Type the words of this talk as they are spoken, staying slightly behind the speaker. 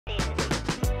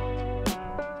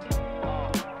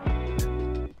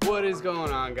What is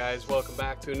going on, guys? Welcome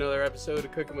back to another episode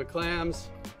of Cooking with Clams.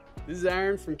 This is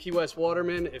Aaron from Key West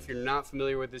Waterman, if you're not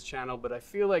familiar with this channel, but I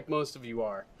feel like most of you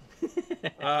are.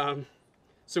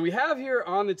 So we have here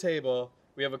on the table,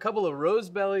 we have a couple of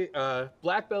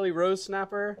black belly rose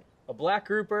snapper, a black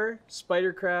grouper,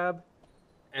 spider crab,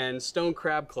 and stone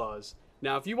crab claws.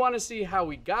 Now, if you want to see how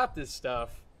we got this stuff,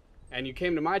 and you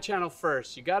came to my channel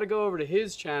first, you got to go over to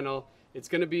his channel. It's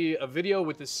going to be a video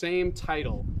with the same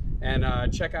title,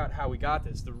 and check out how we got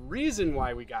this. The reason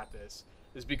why we got this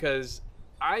is because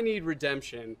I need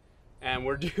redemption, and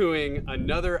we're doing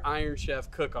another Iron Chef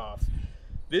cook-off.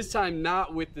 This time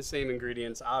not with the same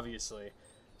ingredients, obviously.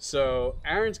 So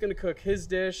Aaron's going to cook his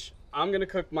dish, I'm going to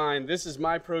cook mine. This is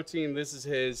my protein, this is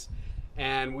his.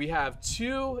 And we have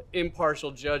two impartial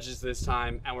judges this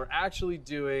time, and we're actually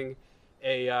doing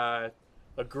a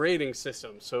grading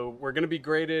system. So we're going to be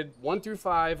graded 1 through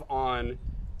 5 on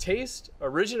taste,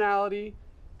 originality,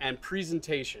 and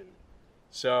presentation.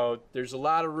 So there's a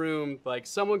lot of room. Like,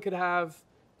 someone could have,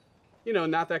 you know,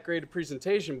 not that great a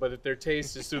presentation, but if their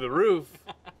taste is through the roof,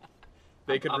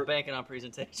 they could. I'm banking on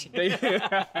presentation.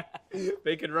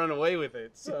 They could run away with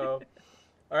it. So,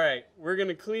 all right, we're going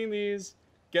to clean these,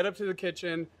 get up to the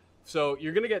kitchen. So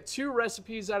you're going to get 2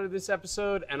 recipes out of this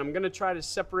episode, and I'm going to try to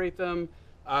separate them.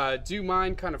 Do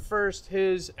mine kind of first,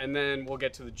 his, and then we'll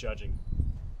get to the judging.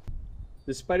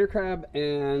 The spider crab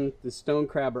and the stone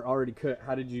crab are already cooked.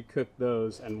 How did you cook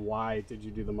those, and why did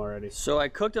you do them already? So I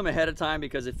cooked them ahead of time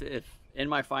because if in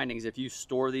my findings, if you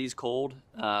store these cold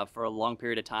for a long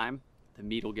period of time, the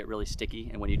meat will get really sticky,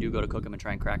 and when you do go to cook them and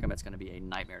try and crack them, it's going to be a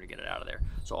nightmare to get it out of there.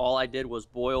 So all I did was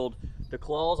boiled the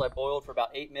claws. I boiled for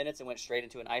about 8 minutes and went straight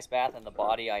into an ice bath, and the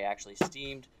body I actually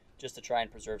steamed just to try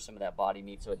and preserve some of that body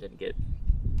meat so it didn't get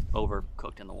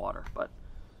overcooked in the water. But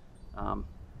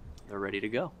they're ready to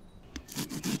go.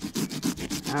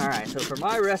 All right, so for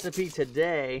my recipe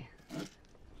today, I'm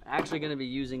actually going to be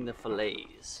using the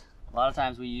fillets. A lot of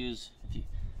times we use, if you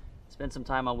spend some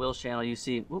time on Will's channel, you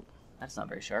see, whoop, that's not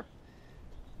very sharp.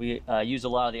 We use a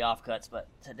lot of the offcuts, but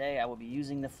today I will be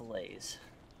using the fillets.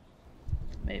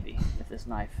 Maybe, if this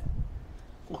knife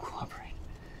will cooperate.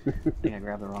 I think I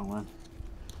grabbed the wrong one.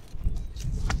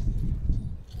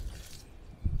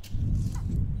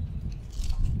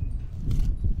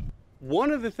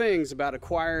 One of the things about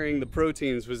acquiring the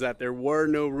proteins was that there were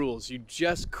no rules. You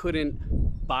just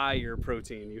couldn't buy your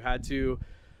protein. You had to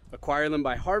acquire them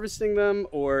by harvesting them,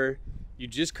 or you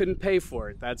just couldn't pay for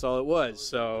it. That's all it was.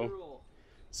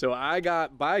 So I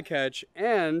got bycatch,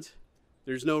 and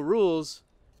there's no rules,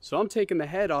 so I'm taking the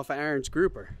head off of Aaron's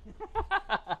grouper.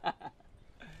 I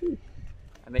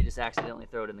may just accidentally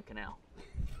throw it in the canal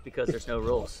because there's no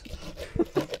rules.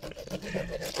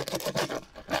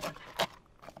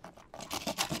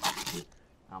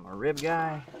 I'm a rib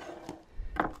guy.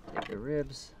 Take the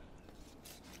ribs.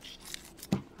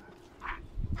 And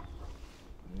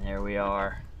there we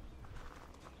are.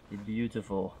 The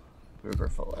beautiful grouper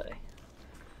fillet.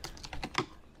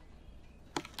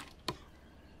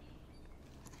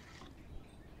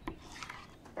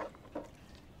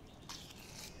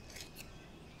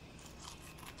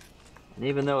 And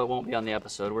even though it won't be on the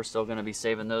episode, we're still going to be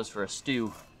saving those for a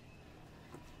stew.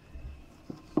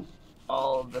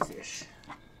 All of the fish.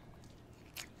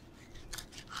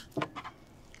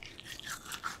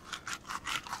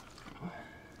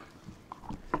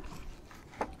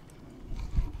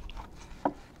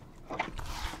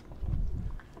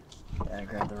 I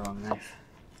grabbed the wrong knife.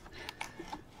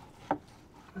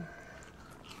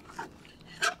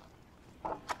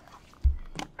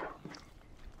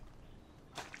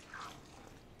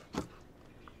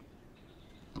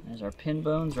 There's our pin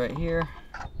bones right here.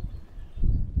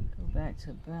 Go back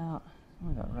to about,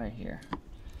 what about right here?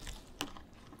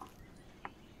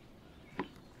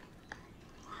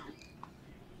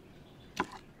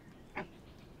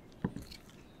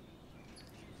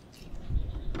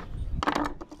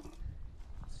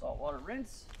 Saltwater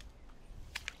rinse.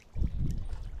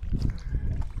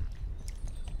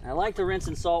 I like to rinse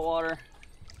in salt water.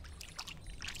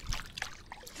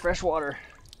 Fresh water,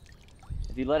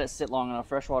 if you let it sit long enough,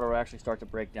 fresh water will actually start to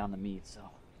break down the meat. So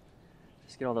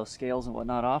just get all those scales and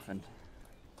whatnot off, and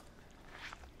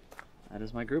that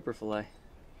is my grouper fillet.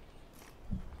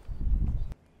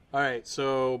 All right,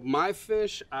 so my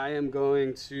fish, I am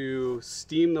going to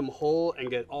steam them whole and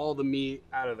get all the meat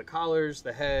out of the collars,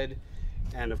 the head,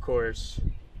 and of course,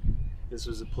 this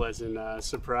was a pleasant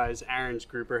surprise, Aaron's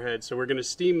grouper head. So we're gonna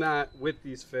steam that with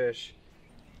these fish.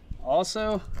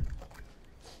 Also,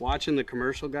 watching the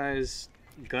commercial guys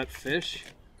gut fish,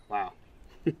 wow.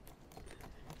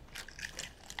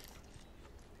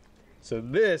 So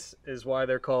this is why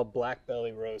they're called black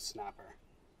belly rose snapper.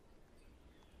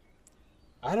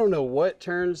 I don't know what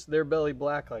turns their belly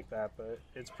black like that, but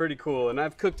it's pretty cool. And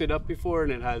I've cooked it up before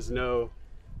and it has no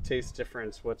taste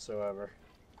difference whatsoever.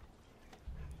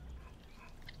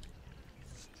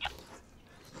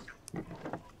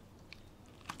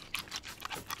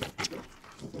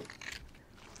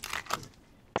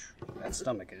 That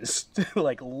stomach is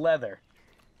like leather.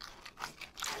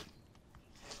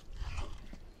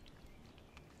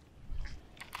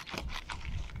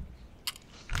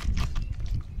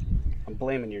 I'm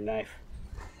blaming your knife.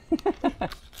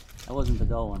 That wasn't the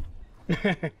dull one.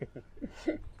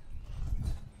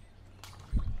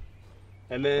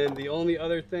 And then the only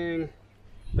other thing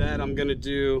that I'm gonna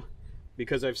do,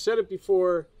 because I've said it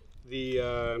before,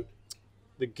 the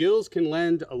gills can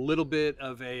lend a little bit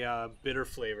of a bitter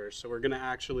flavor. So we're gonna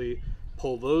actually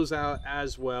pull those out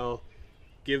as well,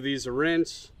 give these a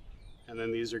rinse, and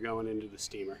then these are going into the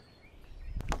steamer.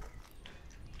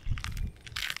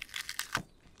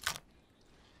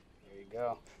 There you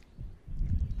go.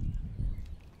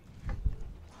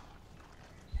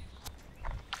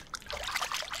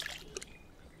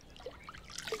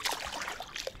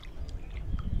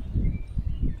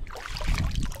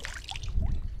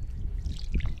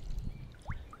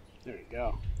 There we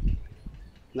go.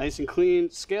 Nice and clean.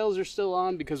 Scales are still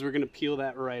on because we're going to peel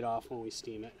that right off when we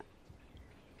steam it.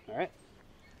 All right.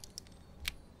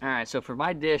 All right, so for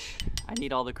my dish, I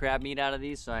need all the crab meat out of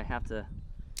these, so I have to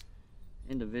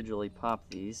individually pop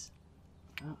these.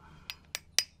 Oh.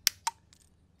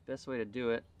 Best way to do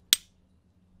it,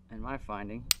 in my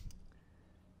finding,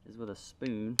 is with a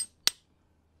spoon.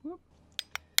 Whoop.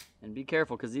 And be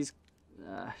careful, because these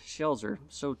shells are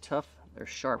so tough, they're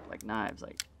sharp like knives.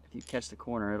 Like, if you catch the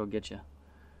corner, it'll get you.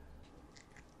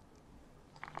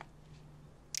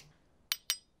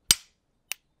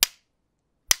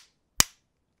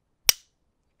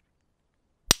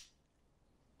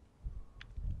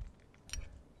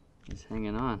 He's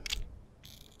hanging on.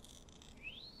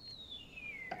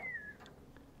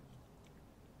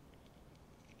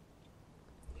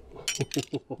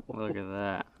 Look at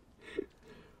that.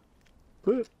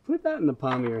 Put that in the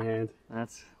palm of your hand.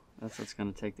 That's what's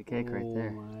gonna take the cake right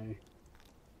there. My.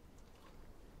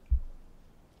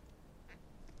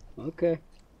 Okay.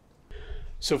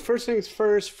 So first things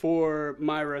first, for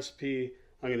my recipe,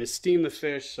 I'm gonna steam the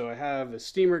fish. So I have the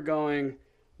steamer going.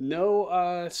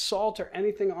 No salt or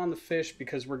anything on the fish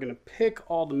because we're gonna pick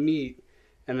all the meat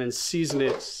and then season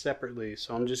it separately.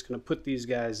 So I'm just gonna put these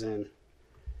guys in.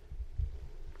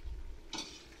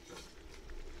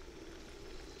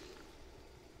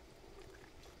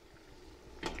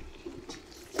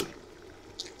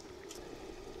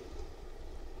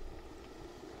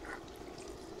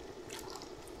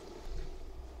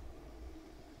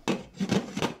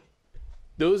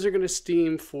 Those are going to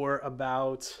steam for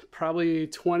about probably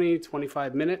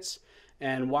 20-25 minutes.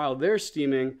 And while they're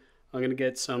steaming, I'm going to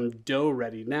get some dough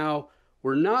ready. Now,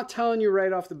 we're not telling you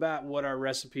right off the bat what our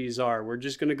recipes are. We're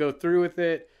just going to go through with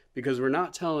it because we're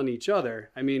not telling each other.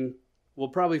 I mean, we'll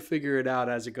probably figure it out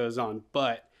as it goes on,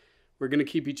 but we're going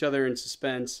to keep each other in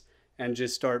suspense and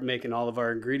just start making all of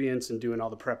our ingredients and doing all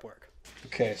the prep work.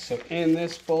 Okay, so in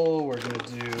this bowl, we're going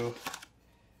to do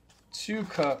 2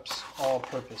 cups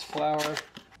all-purpose flour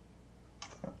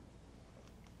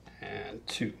and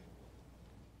 2.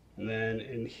 And then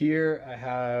in here I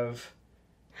have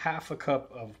half a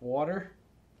cup of water,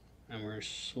 and we're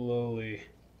slowly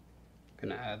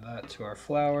gonna add that to our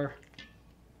flour.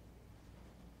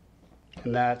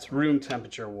 And that's room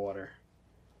temperature water.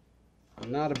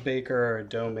 I'm not a baker or a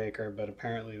dough maker, but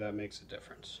apparently that makes a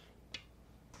difference.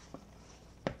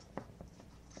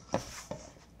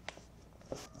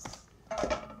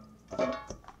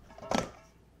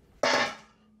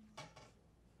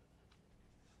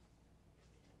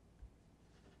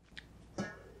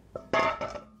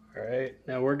 Alright,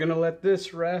 now we're gonna let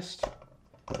this rest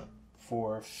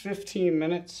for 15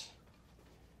 minutes,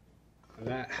 and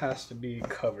that has to be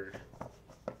covered.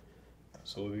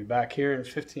 So we'll be back here in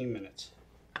 15 minutes.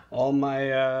 All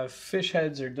my fish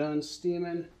heads are done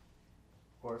steaming,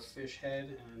 or fish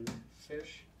head and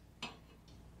fish.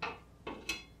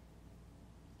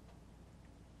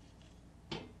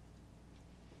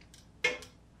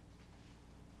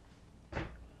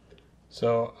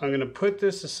 So I'm going to put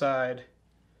this aside,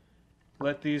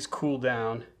 let these cool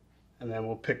down, and then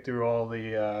we'll pick through all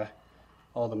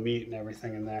the meat and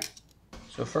everything in there.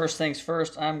 So first things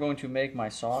first, I'm going to make my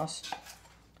sauce.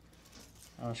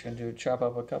 I'm just going to chop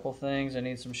up a couple things. I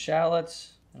need some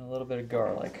shallots and a little bit of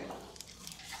garlic.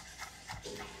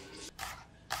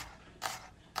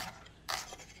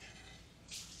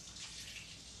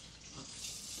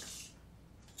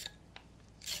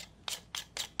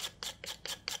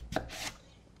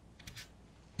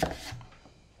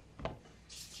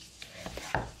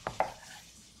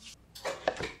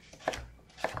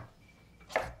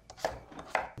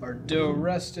 Our dough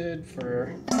rested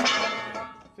for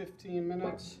 15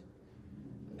 minutes.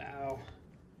 Now,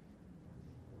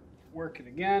 work it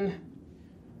again.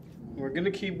 We're gonna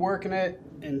keep working it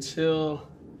until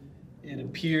it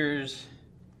appears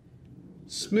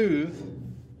smooth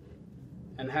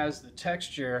and has the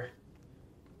texture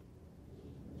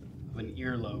of an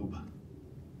earlobe.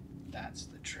 That's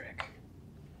the trick.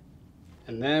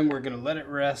 And then we're gonna let it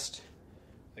rest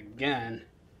again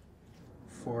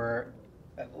for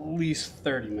at least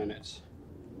 30 minutes.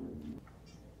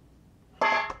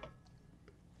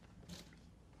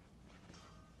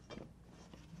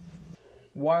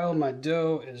 While my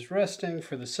dough is resting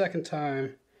for the second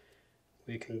time,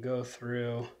 we can go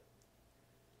through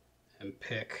and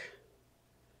pick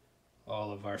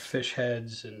all of our fish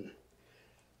heads and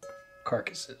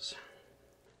carcasses.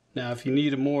 Now, if you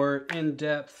need a more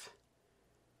in-depth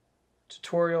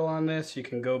tutorial on this, you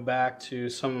can go back to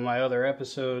some of my other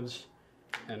episodes,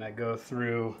 and I go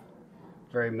through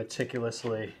very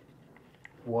meticulously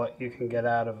what you can get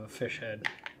out of a fish head.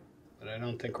 But I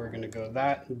don't think we're going to go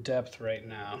that in depth right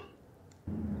now.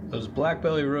 Those black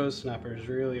belly rose snappers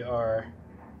really are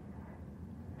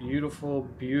beautiful,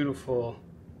 beautiful,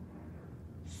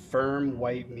 firm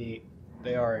white meat.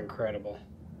 They are incredible.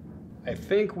 I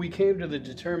think we came to the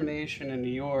determination in New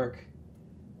York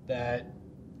that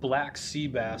black sea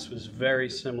bass was very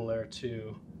similar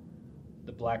to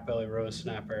the black belly rose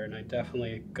snapper, and I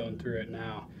definitely going through it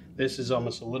now. This is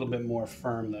almost a little bit more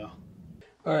firm though.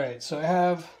 All right, so I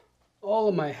have all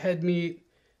of my head meat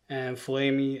and fillet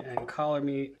meat and collar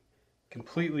meat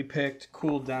completely picked,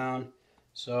 cooled down.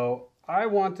 So I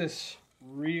want this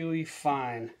really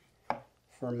fine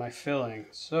for my filling.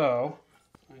 So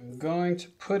I'm going to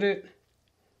put it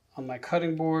on my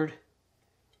cutting board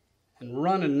and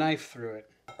run a knife through it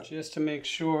just to make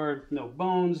sure no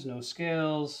bones, no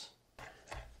scales.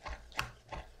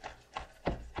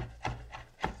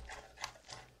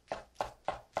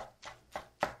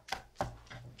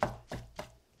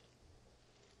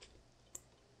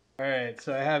 Alright,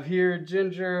 so I have here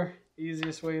ginger,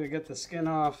 easiest way to get the skin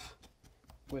off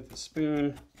with a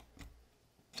spoon.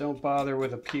 Don't bother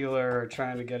with a peeler or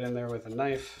trying to get in there with a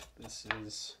knife. This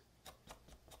is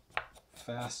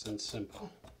fast and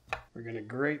simple. We're going to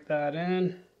grate that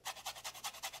in.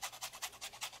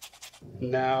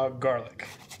 Now garlic.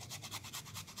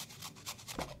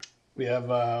 We have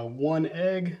 1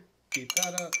 egg, beat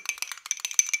that up.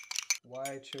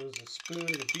 Why I chose a spoon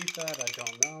to beat that, I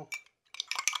don't know.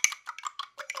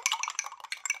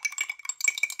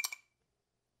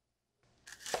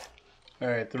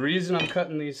 Alright, the reason I'm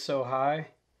cutting these so high,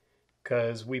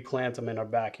 because we plant them in our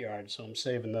backyard, so I'm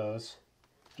saving those.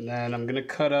 And then I'm going to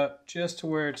cut up just to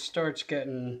where it starts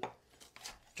getting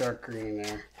dark green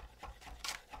there.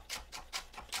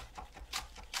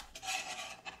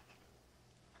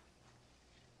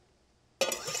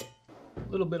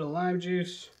 A little bit of lime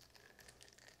juice,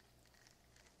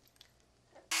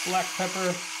 black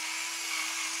pepper,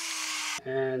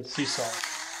 and sea salt.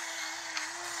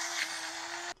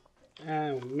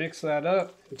 And we'll mix that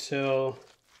up until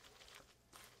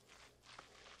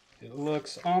it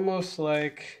looks almost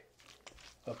like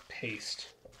a paste.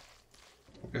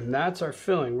 And that's our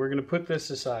filling. We're going to put this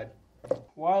aside.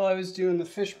 While I was doing the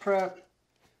fish prep,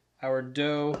 our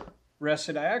dough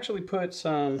rested. I actually put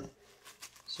some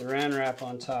saran wrap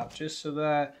on top just so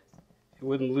that it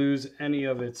wouldn't lose any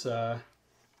of its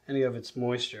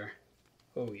moisture.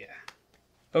 Oh yeah.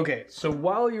 Okay, so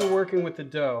while you're working with the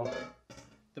dough,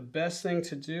 the best thing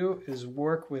to do is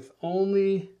work with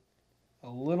only a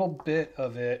little bit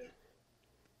of it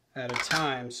at a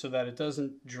time so that it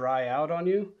doesn't dry out on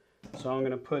you. So I'm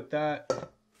going to put that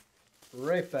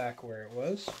right back where it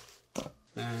was.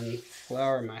 And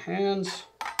flour my hands.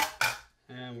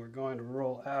 And we're going to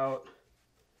roll out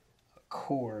a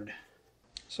cord.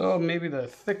 So maybe the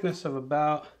thickness of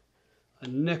about a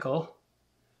nickel.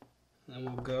 Then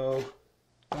we'll go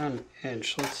down an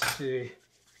inch. Let's see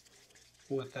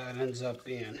what that ends up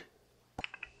being.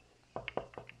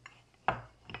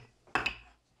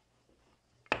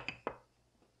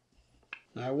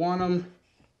 Now I want them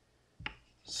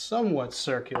somewhat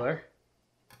circular,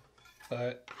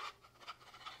 but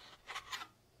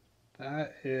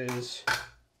that is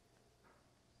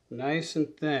nice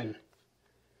and thin.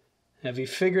 Have you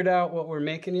figured out what we're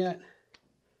making yet?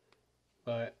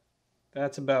 But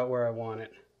that's about where I want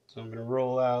it. So I'm going to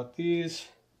roll out these,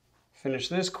 finish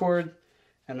this cord,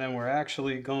 and then we're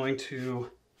actually going to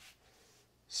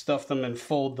stuff them and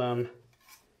fold them,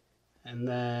 and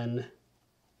then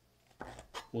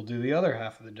we'll do the other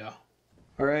half of the dough.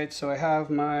 All right, so I have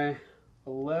my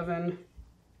 11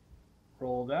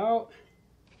 rolled out.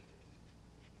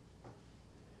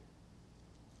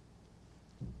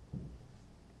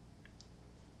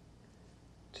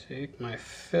 take my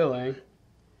filling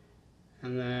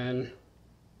and then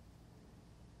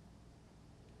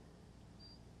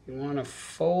you want to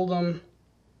fold them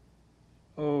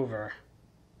over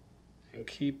and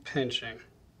keep pinching.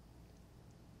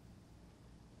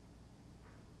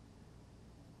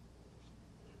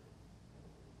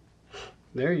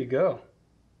 There you go.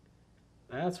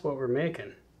 That's what we're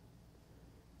making.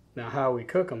 Now how we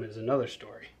cook them is another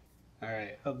story. All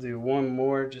right, I'll do one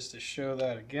more just to show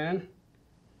that again.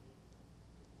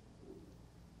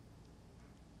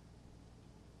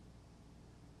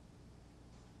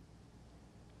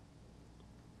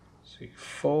 So you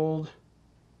fold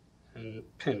and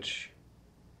pinch.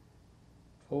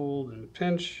 Fold and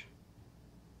pinch.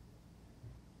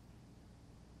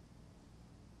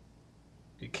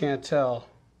 You can't tell.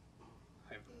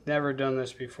 I've never done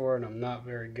this before and I'm not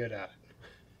very good at it.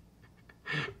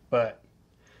 But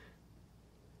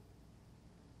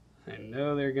I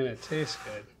know they're gonna taste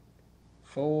good.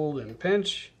 Fold and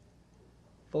pinch,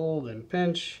 fold and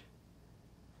pinch,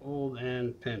 fold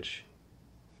and pinch.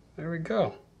 There we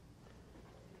go.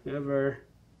 We have our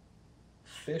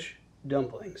fish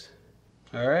dumplings.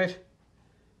 All right,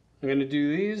 I'm gonna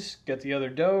do these, get the other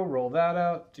dough, roll that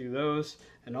out, do those,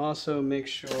 and also make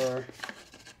sure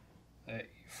that you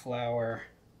flour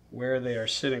where they are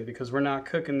sitting because we're not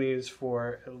cooking these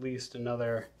for at least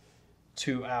another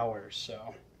 2 hours.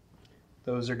 So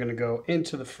those are gonna go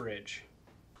into the fridge.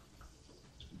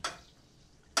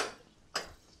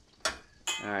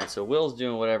 All right, so Will's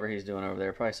doing whatever he's doing over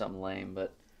there, probably something lame,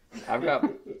 but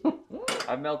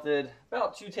I've melted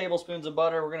about 2 tablespoons of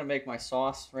butter. We're gonna make my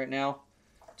sauce right now.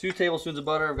 2 tablespoons of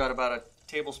butter. I've got about a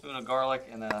tablespoon of garlic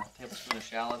and a tablespoon of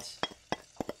shallots.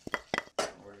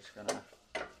 We're just gonna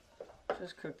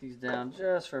cook these down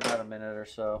just for about a minute or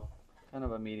so. Kind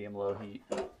of a medium-low heat.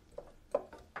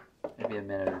 Maybe a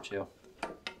minute or 2.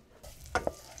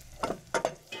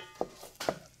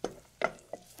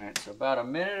 Alright, so about a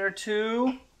minute or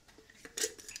 2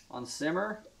 on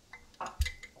simmer.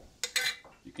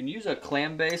 You can use a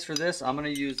clam base for this. I'm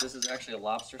going to use, this is actually a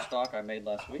lobster stock I made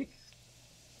last week.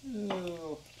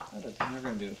 Ooh, we're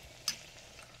going to do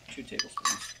 2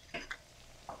 tablespoons.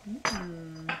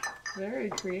 Very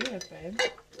creative, babe.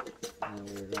 And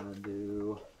we're going to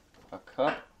do a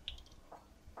cup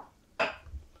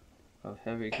of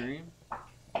heavy cream.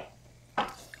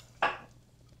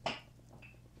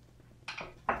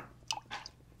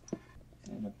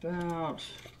 And about a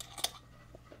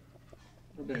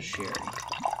little bit of sherry.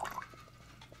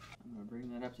 I'm going to bring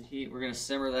that up to heat. We're going to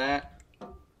simmer that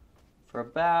for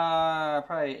about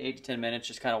probably 8 to 10 minutes.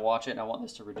 Just kind of watch it, and I want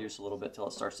this to reduce a little bit till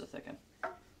it starts to thicken.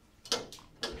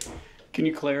 Can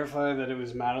you clarify that it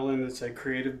was Madeline that said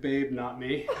creative babe, not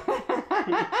me? Say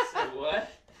what?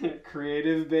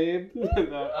 Creative babe?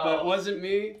 That wasn't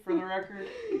me, for the record.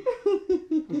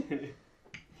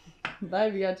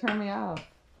 Babe, you gotta turn me off.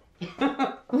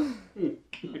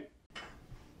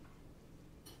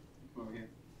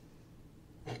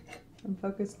 I'm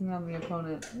focusing on the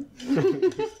opponent.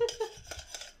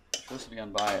 Supposed to be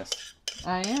unbiased.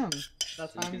 I am. That's So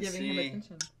why you I'm can giving him see-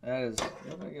 attention. That is,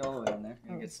 you're gonna get all the way in there. You're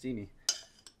gonna get steamy.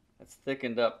 That's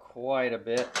thickened up quite a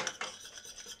bit.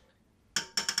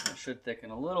 It should thicken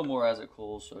a little more as it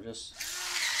cools, so just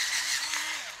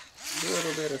a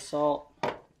little bit of salt,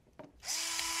 a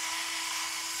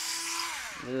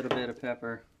little bit of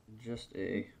pepper, just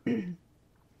a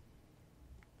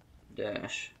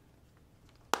dash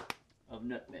of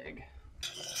nutmeg.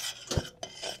 Turn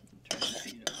the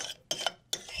heat up.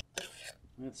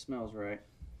 That smells right.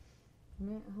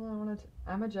 Hold on,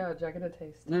 I'm a judge. I get a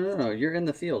taste. No, you're in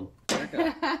the field. Back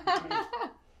up.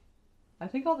 I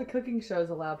think all the cooking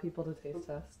shows allow people to taste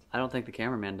test. I don't think the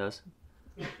cameraman does.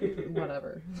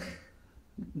 Whatever.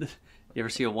 You ever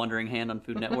see a wandering hand on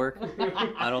Food Network?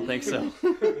 I don't think so.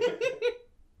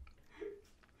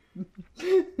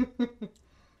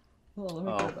 Hold on, let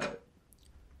me Oh. think about it.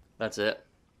 That's it.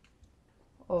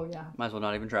 Oh, yeah. Might as well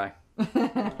not even try.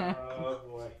 Oh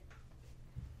boy.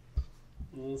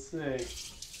 We'll see. Are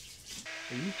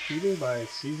you cheating by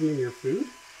seasoning your food?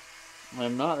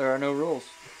 I'm not. There are no rules.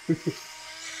 He kind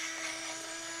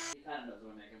of knows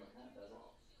what I'm making, but kind of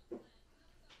doesn't.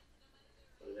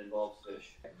 But it involves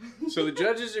fish. So the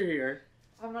judges are here.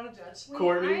 I'm not a judge. Wait,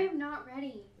 Courtney? I am not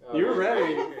ready. You're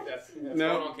ready. That's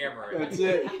No, on camera right That's now.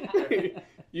 it.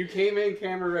 You came in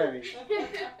camera ready.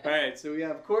 All right, so we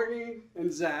have Courtney and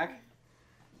Zach,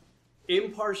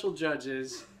 impartial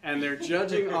judges, and they're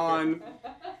judging on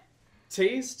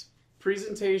taste,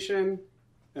 presentation,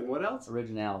 and what else?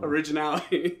 Originality.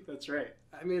 Originality. That's right.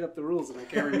 I made up the rules and I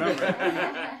can't remember.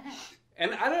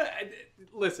 And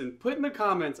listen, put in the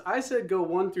comments, I said go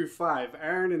 1 through 5.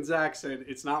 Aaron and Zach said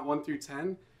it's not 1 through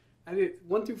 10. I did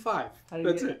 1 through 5.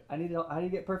 That's it. How do you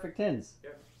get perfect 10s?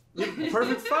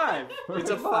 Perfect 5. It's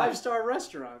a Perfect five. 5-star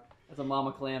restaurant. That's a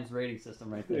Mama Clam's rating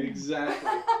system right there. Exactly.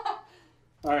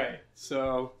 All right,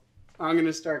 so I'm going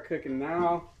to start cooking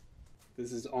now.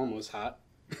 This is almost hot.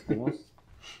 Almost.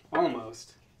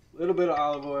 Almost. A little bit of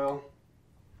olive oil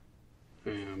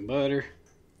and butter.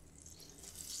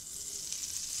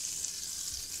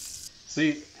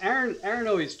 See, Aaron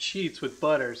always cheats with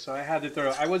butter, so I had to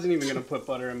throw. I wasn't even gonna put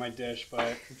butter in my dish,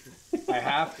 but I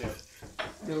have to.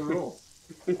 No rules.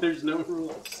 There's no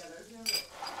rules.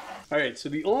 All right, so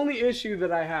the only issue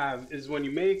that I have is when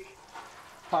you make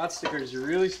pot stickers, you're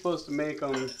really supposed to make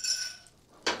them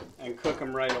and cook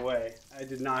them right away. I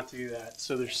did not do that,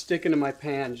 so they're sticking to my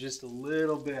pan just a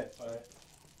little bit, but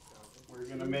we're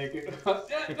gonna make it.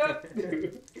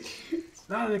 It's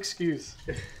not an excuse.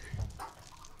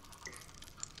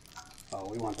 Oh,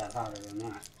 we want that hotter than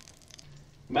that.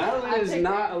 Madeline is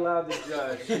not allowed to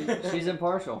judge. She's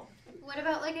impartial. What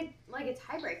about like a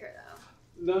tiebreaker though?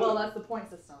 No, Well, that's the point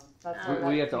system. That's where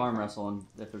We that have to came arm from. wrestle and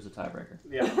if there's a tiebreaker.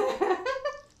 yeah.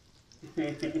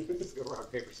 Let's go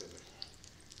rock, paper, scissors.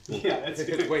 Yeah, it's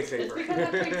It's way It's safer. because I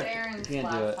picked Aaron's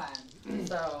Can't do last it. time,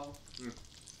 so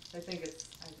I think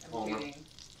I'm Homer. cheating.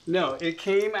 No, it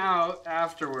came out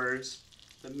afterwards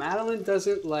that Madeline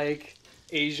doesn't like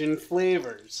Asian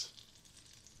flavors.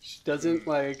 She doesn't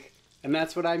like, and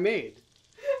that's what I made.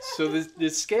 So the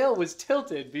scale was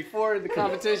tilted before the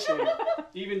competition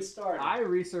even started. I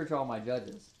research all my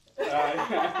judges.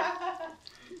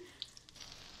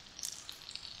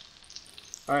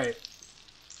 All right.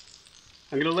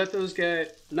 I'm gonna let those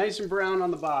get nice and brown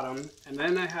on the bottom, and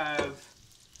then I have.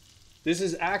 This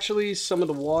is actually some of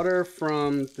the water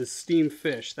from the steamed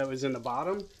fish that was in the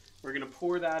bottom. We're gonna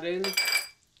pour that in,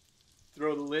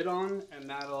 throw the lid on, and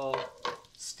that'll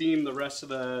steam the rest of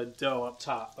the dough up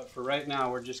top. But for right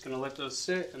now, we're just gonna let those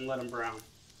sit and let them brown.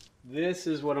 This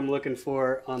is what I'm looking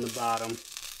for on the bottom.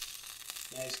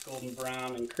 Nice golden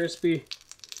brown and crispy.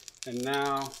 And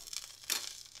now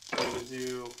I'm gonna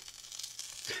do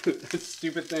the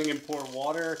stupid thing and pour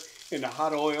water into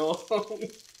hot oil.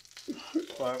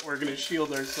 But we're gonna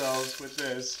shield ourselves with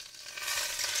this.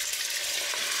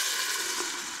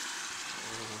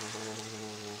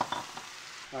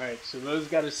 Alright, so those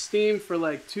gotta steam for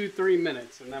like 2-3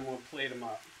 minutes and then we'll plate them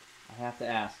up. I have to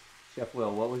ask, Chef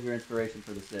Will, what was your inspiration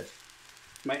for this dish?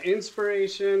 My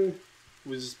inspiration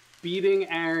was beating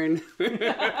Aaron.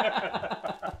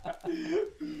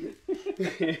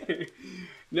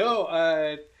 No,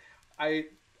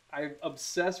 I'm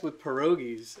obsessed with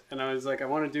pierogies, and I was like, I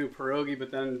want to do a pierogi, but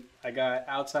then I got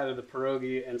outside of the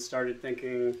pierogi and started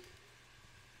thinking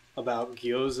about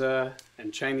gyoza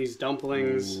and Chinese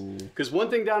dumplings. Because one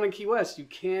thing down in Key West, you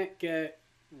can't get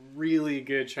really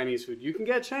good Chinese food. You can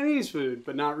get Chinese food,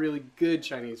 but not really good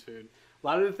Chinese food. A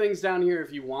lot of the things down here,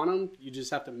 if you want them, you just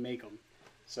have to make them.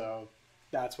 So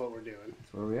that's what we're doing.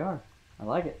 That's where we are. I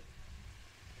like it.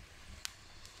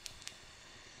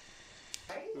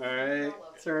 All right,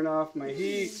 turn off my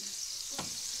heat.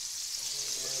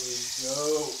 There we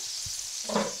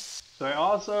go. So I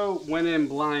also went in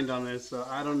blind on this, so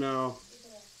I don't know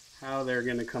how they're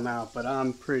gonna come out, but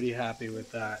I'm pretty happy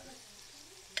with that.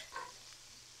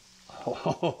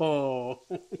 Oh,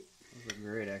 Those look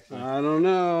great, actually. I don't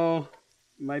know.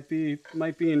 Might be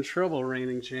in trouble,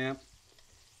 reigning champ.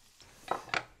 A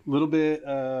little bit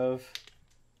of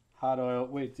hot oil.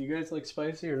 Wait, do you guys like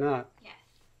spicy or not? Yes.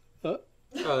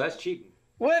 Oh, that's cheating.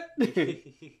 What?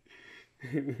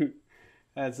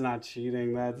 That's not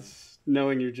cheating. That's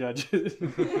knowing your judges.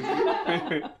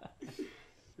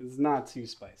 It's not too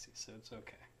spicy, so it's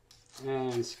okay.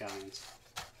 And scallions.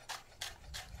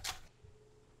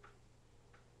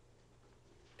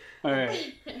 All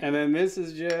right, and then this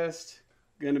is just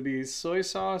gonna be soy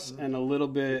sauce and a little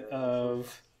bit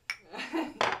of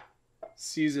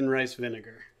seasoned rice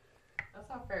vinegar. That's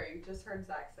not fair. You just heard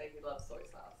Zach say he loves soy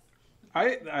sauce.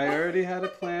 I already had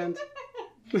it planned.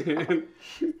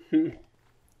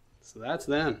 So that's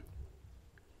them.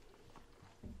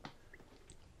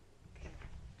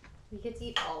 We get to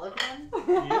eat all of them.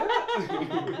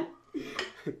 Yeah.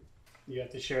 You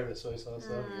have to share the soy sauce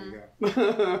though. There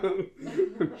you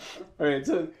go. All right,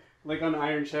 so like on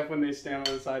Iron Chef when they stand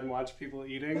on the side and watch people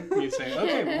eating, you say,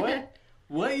 "Okay,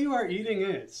 what you are eating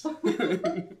is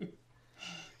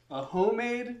a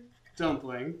homemade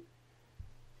dumpling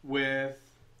with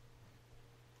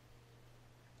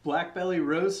black belly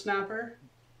rose snapper,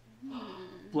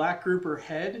 black grouper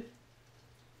head,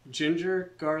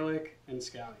 ginger, garlic, and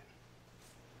scallion."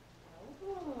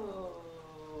 Oh.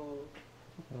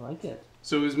 I like it.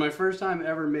 So it was my first time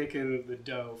ever making the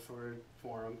dough for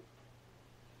him.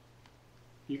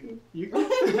 You can you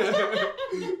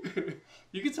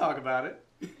can talk about it.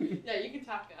 Yeah, you can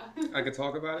talk now. I could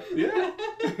talk about it. Yeah.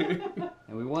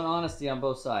 And we want honesty on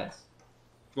both sides,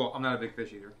 Well, I'm not a big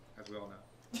fish eater, as we all know.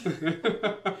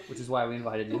 which is why we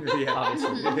invited you. Yeah.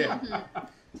 Obviously. Yeah.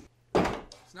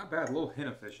 It's not bad. A little hint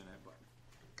of fish in it, but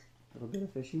A little bit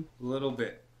of fishy. a little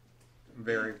bit. I'm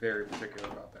very, very particular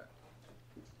about that.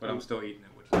 But I'm still eating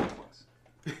it, which is plus.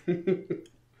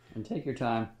 And take your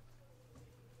time.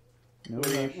 No What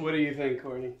rush. do you think,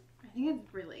 Courtney? I think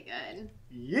it's really good.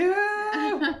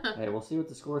 Yeah. Hey, we'll see what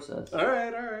the score says. All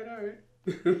right.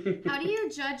 How do you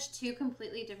judge two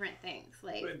completely different things?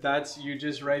 Like, That's you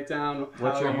just write down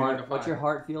What's how your you- heart? What your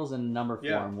heart feels in number form,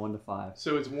 Yeah. 1 to 5.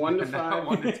 So it's 1 to Now 5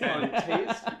 1 to 10. on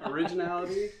taste,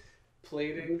 originality,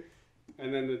 plating,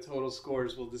 and then the total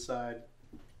scores will decide.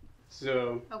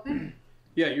 So okay.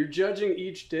 yeah, you're judging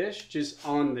each dish just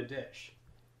on the dish.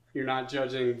 You're not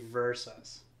judging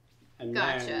versus. And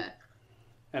Gotcha.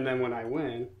 then when I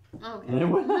win, Okay.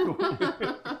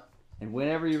 And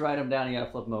whenever you write them down, you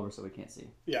gotta flip them over so we can't see.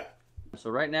 yeah. So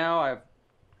right now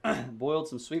I've boiled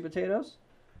some sweet potatoes.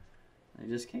 They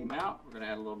just came out. We're gonna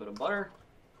add a little bit of butter,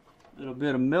 a little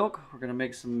bit of milk. We're gonna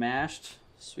make some mashed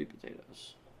sweet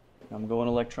potatoes. I'm going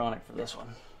electronic for this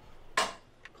one.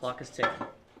 Clock is ticking.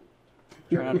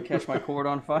 Try not to catch my cord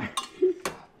on fire.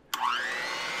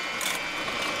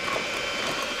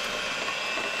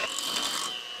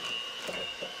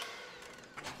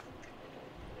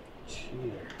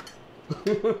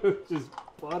 Just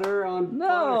butter on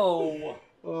No! butter.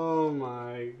 Oh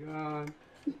my god.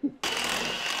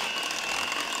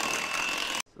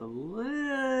 A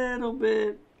little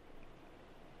bit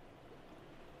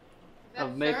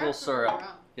of maple syrup.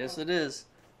 Yes, it is.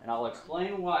 And I'll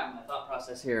explain why, my thought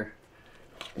process here,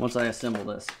 once I assemble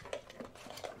this.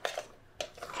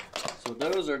 So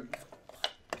those are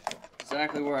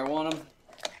exactly where I want them.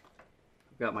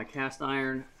 I've got my cast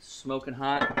iron smoking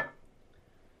hot.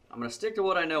 I'm gonna stick to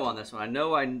what I know on this one. I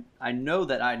know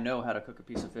that I know how to cook a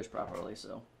piece of fish properly,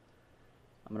 so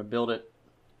I'm gonna build it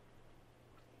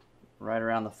right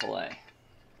around the fillet.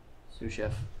 Sous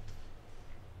chef.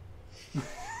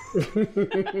 That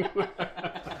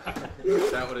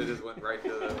would have just went right to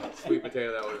the sweet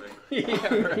potato. That would have been.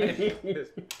 Yeah, right.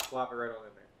 Just plop it right on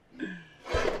in there.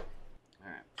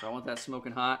 Alright, so I want that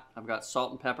smoking hot. I've got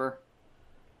salt and pepper.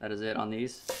 That is it on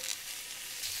these.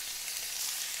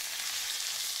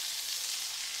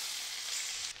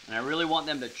 And I really want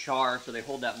them to char so they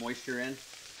hold that moisture in.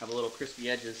 Have a little crispy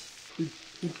edges.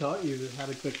 Who taught you how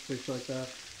to cook fish like that?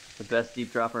 The best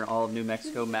deep dropper in all of New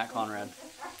Mexico, Matt Conrad.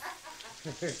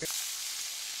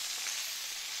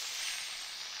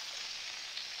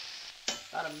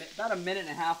 About a minute and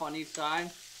a half on each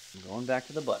side. I'm going back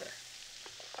to the butter.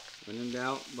 When in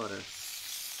doubt, butter.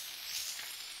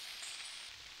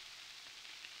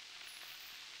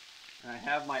 And I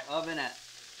have my oven at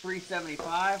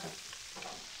 375.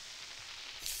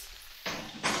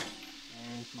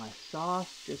 There's my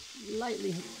sauce, just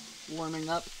lightly warming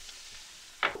up.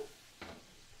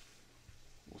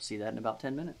 We'll see that in about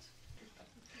 10 minutes.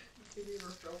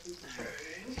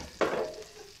 So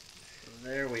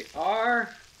there we are.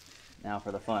 Now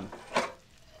for the fun.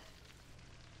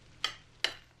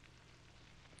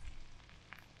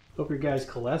 Hope your guys'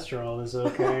 cholesterol is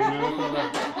okay. No, for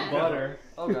the butter.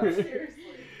 Oh gosh.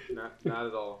 Not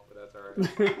at all, but that's all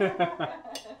right.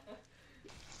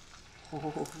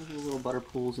 Oh, little butter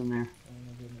pools in there.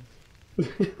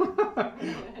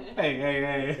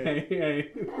 Hey.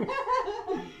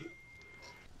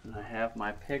 And I have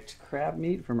my picked crab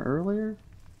meat from earlier.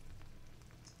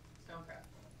 Stone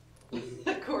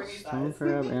crab. Courtney Stone size.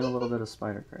 crab and a little bit of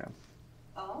spider crab.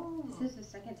 Oh. This is the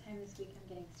second time this week I'm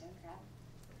getting stone crab.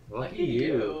 Lucky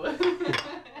you. I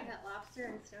got lobster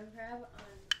and stone crab on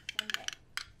Sunday.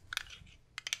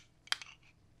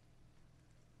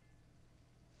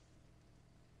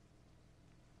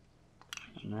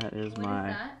 And that is What my...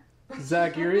 is that?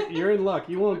 Zach, you're in luck.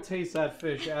 You won't taste that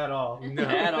fish at all. No.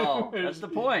 At all. That's the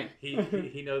point. He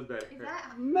knows better. Is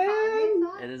that Man. holiday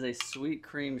sauce? It is a sweet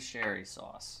cream sherry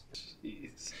sauce.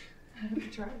 Jeez.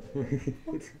 Try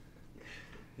it.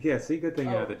 Yeah, see, good thing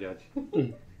you're not the judge.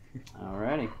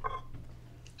 Alrighty.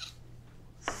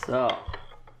 So,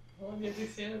 Well, you have to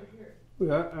stand over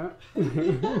here.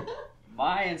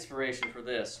 my inspiration for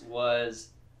this was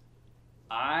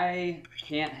I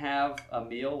can't have a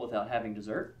meal without having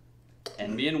dessert.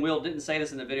 And me and Will didn't say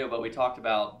this in the video, but we talked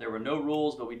about there were no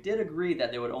rules, but we did agree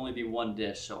that there would only be one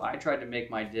dish. So I tried to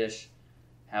make my dish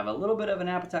have a little bit of an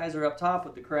appetizer up top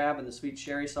with the crab and the sweet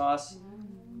sherry sauce,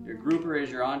 Your grouper is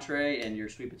your entree, and your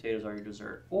sweet potatoes are your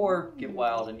dessert. Or get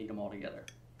wild and eat them all together.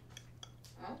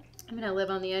 I'm gonna live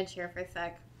on the edge here for a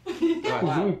sec.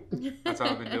 Wow. That's how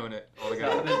I've been doing it all That's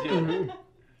how I've together. been doing it.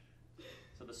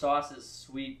 So the sauce is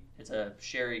sweet. It's a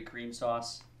sherry cream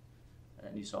sauce. And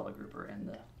then you saw the grouper and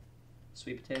the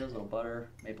sweet potatoes, little butter,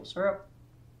 maple syrup.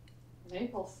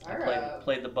 Maple I syrup.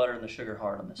 played the butter and the sugar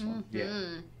hard on this one.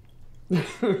 Mhm.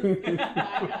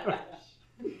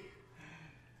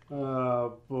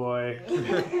 Oh boy.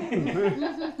 Turn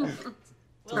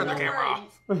the camera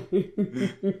off.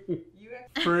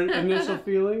 For initial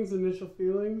feelings.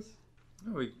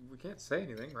 No, we can't say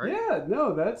anything, right? Yeah,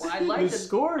 no, that's Well, I'd like the to-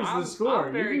 score is I'm- the score.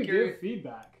 I'm You very can curious. give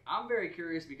feedback. I'm very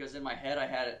curious because in my head I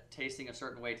had it tasting a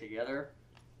certain way together,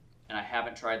 and I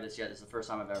haven't tried this yet. This is the first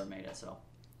time I've ever made it, so.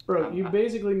 Bro, you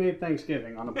basically made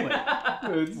Thanksgiving on a plate.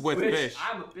 It's- With Which fish.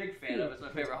 I'm a big fan of. It's my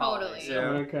favorite Totally. holiday. So.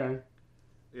 Yeah. Okay.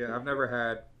 Yeah, I've never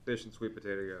had fish and sweet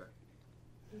potato together.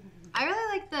 I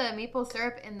really like the maple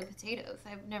syrup in the potatoes.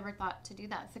 I've never thought to do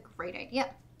that. It's a great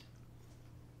idea.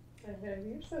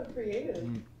 You're so creative.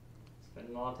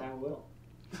 Spending a lot of time with Will.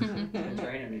 Been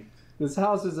training me. This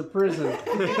house is a prison.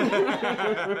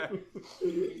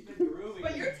 He's been grooming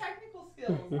But me. your technical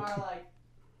skills are like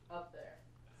up there.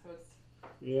 So it's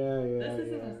Yeah. this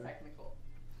isn't as technical.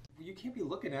 You can't be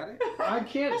looking at it. I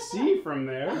can't see from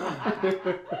there.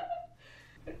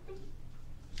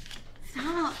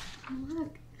 Stop.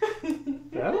 Look.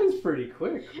 That was pretty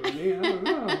quick for me. I don't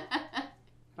know.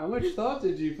 How much thought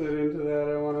did you put into that?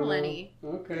 I want to Plenty. know.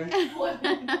 Okay.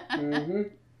 Mm-hmm.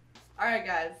 All right,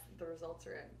 guys, the results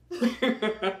are in.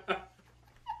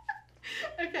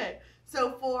 Okay,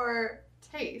 so for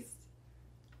taste,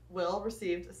 Will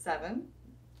received a 7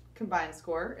 combined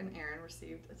score, and Aaron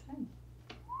received a 10.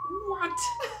 What?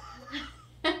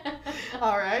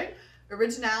 All right.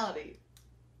 Originality.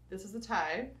 This is a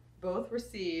tie. Both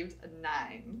received a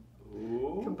 9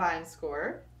 Ooh. combined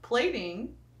score.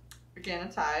 Plating, again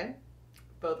a tie.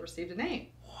 Both received an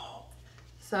 8. Whoa.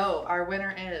 So our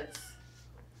winner is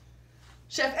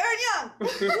Chef Aaron Young.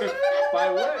 By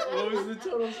what? What was the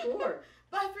total score?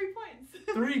 By 3 points.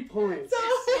 3 points. So,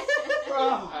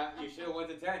 Oh. You should have went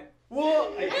to 10.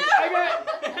 Well, I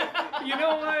got. You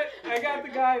know what? I got the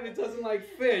guy that doesn't like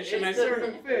fish, and I served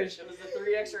him fish. It was the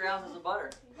 3 extra ounces of butter.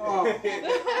 Oh.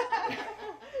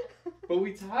 But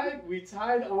we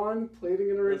tied on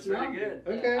plating and It was originality.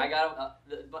 pretty good. Okay. I got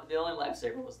the only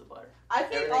lifesaver was the butter. I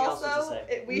think Everything else was the also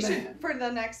same. we Man. should for the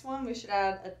next one we should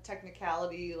add a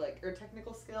technicality or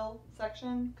technical skill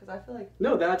section because I feel like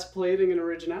No, that's plating and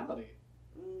originality.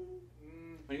 What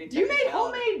do you mean? you made technicality?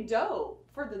 homemade dough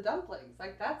for the dumplings.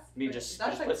 Like that's I mean, just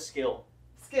that's like put skill.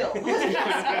 skill.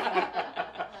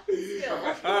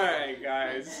 All right,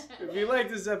 guys. If you like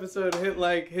this episode, hit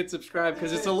like, hit subscribe,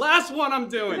 because it's the last one I'm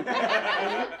doing.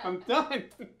 I'm done.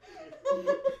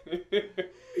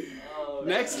 Oh,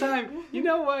 Next time, you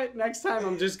know what? Next time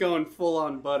I'm just going full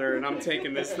on butter and I'm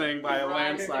taking this thing by a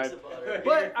Ryan landslide. picks the butter.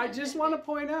 But I just want to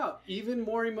point out, even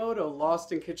Morimoto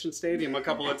lost in Kitchen Stadium a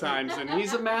couple of times, and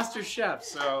he's a master chef,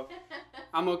 so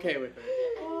I'm okay with it.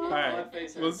 All right,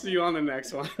 we'll see you on the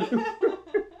next one.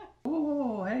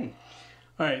 Oh, hey.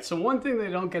 All right, so one thing they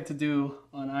don't get to do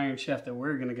on Iron Chef that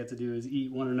we're gonna get to do is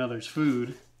eat one another's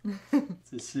food.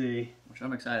 To see. Which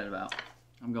I'm excited about.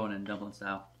 I'm going in dumpling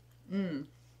style. Mm.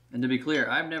 And to be clear,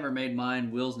 I've never made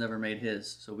mine. Will's never made his,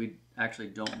 so we actually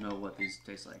don't know what these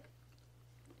taste like.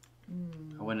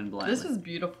 I went in blindly. This is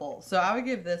beautiful. So I would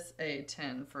give this a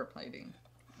 10 for plating.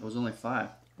 It was only 5.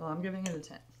 Well, I'm giving it a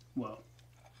 10. Whoa.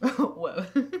 Whoa.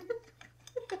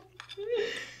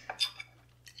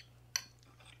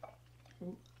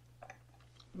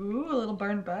 Ooh, a little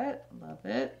burned butt. Love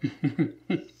it.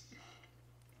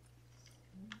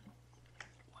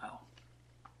 Wow.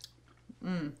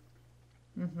 Mm.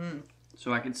 Mm-hmm.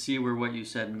 So I can see where what you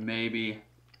said, maybe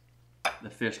the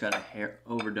fish got a hair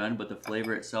overdone, but the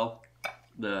flavor itself,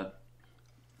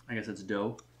 I guess it's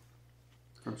dough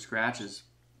from scratch is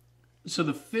So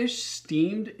the fish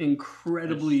steamed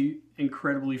incredibly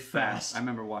fast. I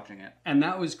remember watching it. And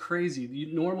that was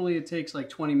crazy. Normally it takes like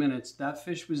 20 minutes. That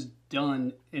fish was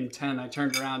done in 10. I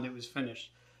turned around, it was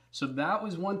finished. So that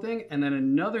was one thing. And then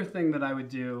another thing that I would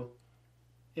do,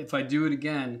 if I do it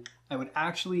again, I would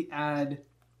actually add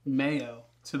mayo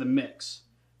to the mix.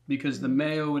 Because the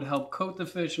mayo would help coat the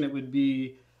fish and it would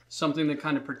be something that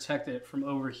kind of protected it from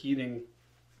overheating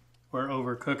or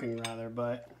overcooking rather.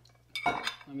 But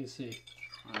let me see.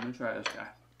 I'm gonna try this guy.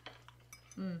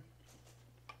 Mm.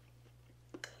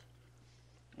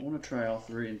 I want to try all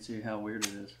 3 and see how weird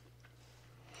it is.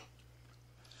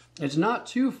 It's not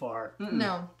too far.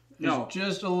 No. No.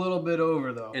 just a little bit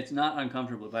over though. It's not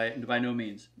uncomfortable by no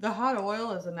means. The hot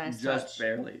oil is a nice Just touch.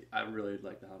 barely. I really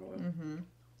like the hot oil. Mm-hmm.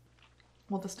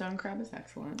 Well, the stone crab is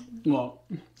excellent. Well,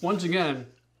 once again,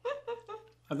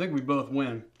 I think we both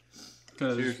win.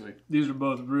 Because Seriously. these are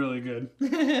both really good.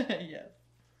 Yes.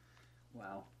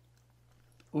 Wow.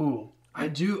 Ooh,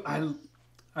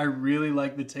 I really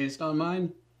like the taste on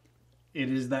mine. It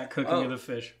is that cooking Oh. of the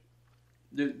fish.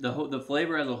 The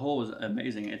flavor as a whole is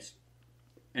amazing.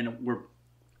 And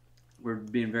we're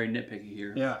being very nitpicky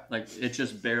here. Yeah. Like it's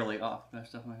just barely off. Can I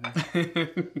stuff my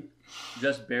face?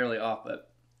 Just barely off,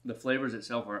 but the flavors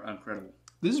itself are incredible.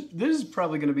 This is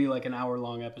probably going to be like an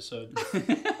hour-long episode.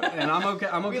 And I'm okay.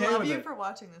 I'm okay We love with you it. for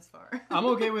watching this far. I'm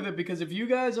okay with it because if you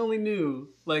guys only knew,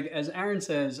 like as Aaron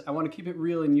says, I want to keep it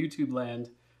real in YouTube land.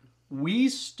 We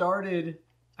started,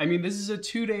 I mean, this is a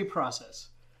 2-day process.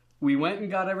 We went and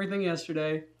got everything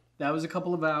yesterday. That was a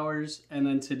couple of hours. And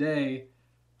then today,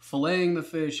 filleting the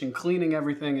fish and cleaning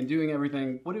everything and doing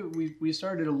everything. What did we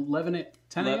started at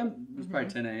 10 a.m.? It was probably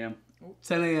 10 a.m.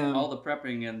 10 a.m. All the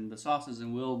prepping and the sauces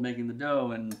and Will making the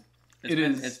dough and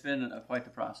it's been quite the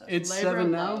process. It's Labor 7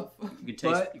 of now. love. you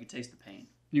could taste the pain.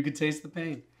 You could taste the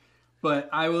pain. But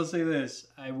I will say this,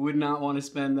 I would not want to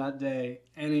spend that day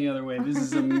any other way. This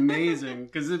is amazing.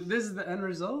 Because if this is the end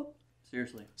result.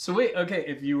 Seriously. So wait, okay,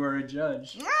 if you were a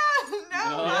judge. No.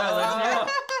 Yeah, let's hear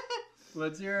it.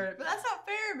 Let's hear it. But that's not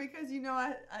fair because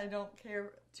I don't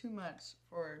care too much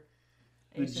for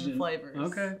The Asian gin- flavors.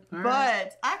 Okay. All right.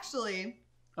 But actually,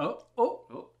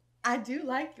 Oh. I do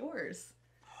like yours.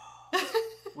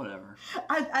 Whatever.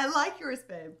 I like yours,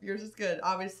 babe. Yours is good.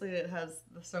 Obviously, it has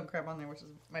the stone crab on there, which is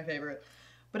my favorite.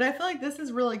 But I feel like this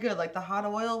is really good. Like the hot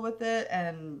oil with it,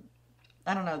 and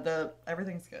I don't know,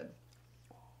 everything's good.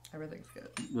 Everything's good.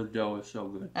 The dough is so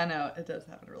good. I know it does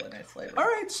have a really nice flavor. All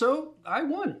right, so I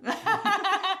won.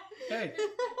 Hey,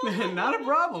 not a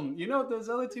problem. You know, those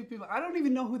other two people, I don't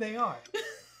even know who they are.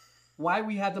 Why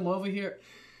we had them over here.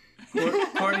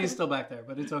 Courtney's still back there,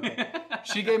 but it's okay.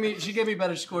 She gave me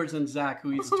better scores than Zach,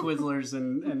 who eats Twizzlers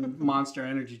and Monster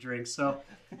energy drinks. So,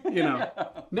 you know,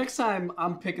 next time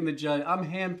I'm picking the judge. I'm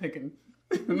hand picking.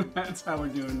 That's how we're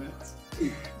doing this.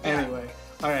 Anyway,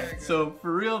 all Very right. good. So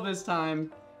for real this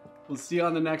time, we'll see you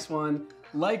on the next one.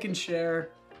 Like and share.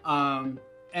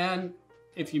 And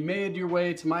if you made your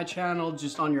way to my channel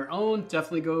just on your own,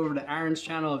 definitely go over to Aaron's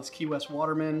channel. It's Key West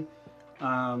Waterman.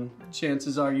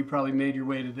 Chances are you probably made your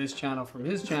way to this channel from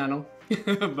his channel,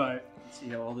 but Let's see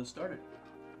how all this started.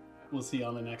 we'll see you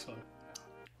on the next one.